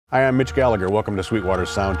Hi, I'm Mitch Gallagher. Welcome to Sweetwater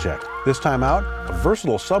Soundcheck. This time out, a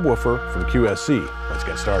versatile subwoofer from QSC. Let's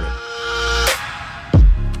get started.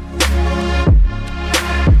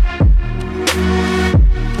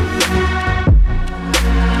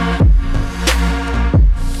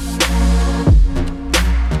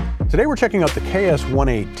 Today we're checking out the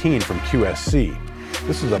KS118 from QSC.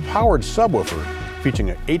 This is a powered subwoofer featuring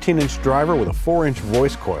an 18-inch driver with a 4-inch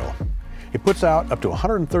voice coil. It puts out up to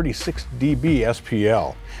 136 dB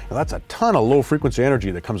SPL. Now that's a ton of low frequency energy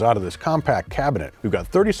that comes out of this compact cabinet. We've got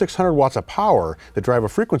 3,600 watts of power that drive a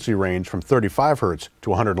frequency range from 35 Hz to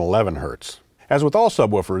 111 Hz. As with all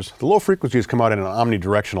subwoofers, the low frequencies come out in an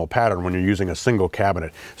omnidirectional pattern when you're using a single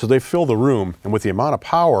cabinet. So they fill the room, and with the amount of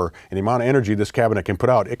power and the amount of energy this cabinet can put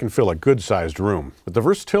out, it can fill a good-sized room. But the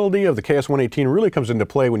versatility of the KS118 really comes into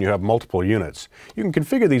play when you have multiple units. You can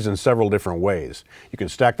configure these in several different ways. You can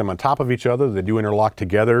stack them on top of each other. They do interlock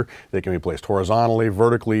together. They can be placed horizontally,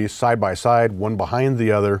 vertically, side by side, one behind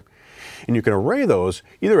the other. And you can array those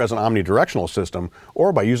either as an omnidirectional system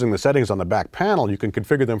or by using the settings on the back panel, you can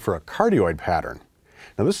configure them for a cardioid pattern.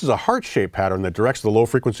 Now this is a heart-shaped pattern that directs the low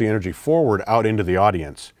frequency energy forward out into the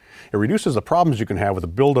audience. It reduces the problems you can have with the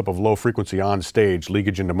buildup of low frequency on stage,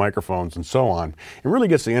 leakage into microphones and so on, and really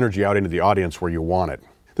gets the energy out into the audience where you want it.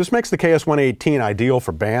 This makes the KS118 ideal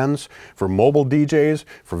for bands, for mobile DJs,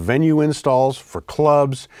 for venue installs, for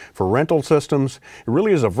clubs, for rental systems. It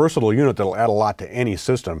really is a versatile unit that will add a lot to any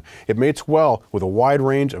system. It mates well with a wide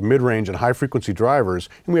range of mid-range and high-frequency drivers,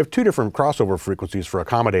 and we have two different crossover frequencies for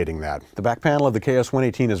accommodating that. The back panel of the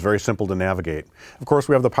KS118 is very simple to navigate. Of course,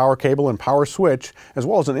 we have the power cable and power switch, as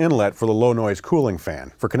well as an inlet for the low-noise cooling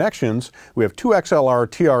fan. For connections, we have two XLR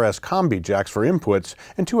TRS combi jacks for inputs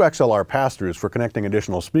and two XLR pass-throughs for connecting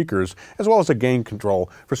additional speakers, as well as a gain control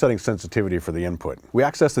for setting sensitivity for the input. We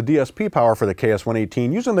access the DSP power for the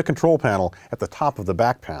KS118 using the control panel at the top of the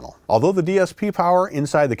back panel. Although the DSP power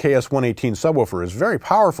inside the KS118 subwoofer is very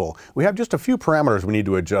powerful, we have just a few parameters we need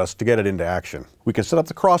to adjust to get it into action. We can set up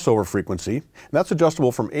the crossover frequency, and that's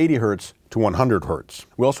adjustable from 80 Hz to 100 Hz.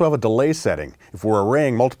 We also have a delay setting. If we're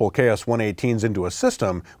arraying multiple KS118s into a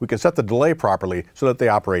system, we can set the delay properly so that they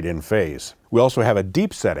operate in phase. We also have a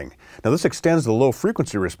deep setting. Now this extends the low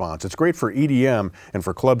frequency response. It's great for EDM and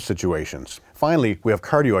for club situations. Finally, we have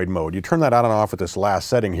cardioid mode. You turn that on and off with this last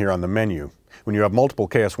setting here on the menu. When you have multiple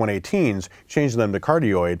KS118s, changing them to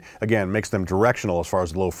cardioid, again, makes them directional as far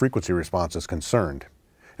as the low frequency response is concerned.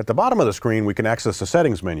 At the bottom of the screen, we can access the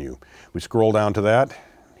settings menu. We scroll down to that,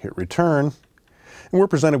 hit return, and we're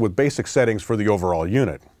presented with basic settings for the overall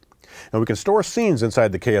unit. Now we can store scenes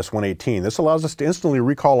inside the KS118. This allows us to instantly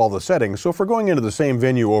recall all the settings, so if we're going into the same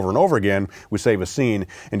venue over and over again, we save a scene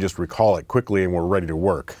and just recall it quickly and we're ready to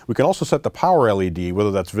work. We can also set the power LED,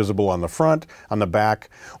 whether that's visible on the front, on the back,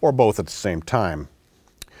 or both at the same time.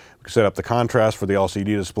 We can set up the contrast for the LCD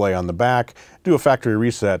display on the back, do a factory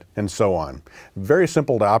reset, and so on. Very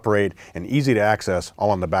simple to operate and easy to access,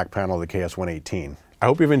 all on the back panel of the KS118. I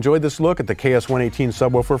hope you've enjoyed this look at the KS118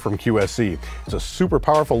 subwoofer from QSC. It's a super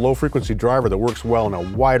powerful low frequency driver that works well in a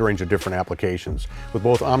wide range of different applications. With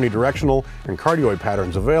both omnidirectional and cardioid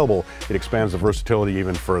patterns available, it expands the versatility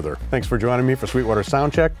even further. Thanks for joining me for Sweetwater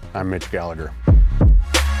Soundcheck. I'm Mitch Gallagher.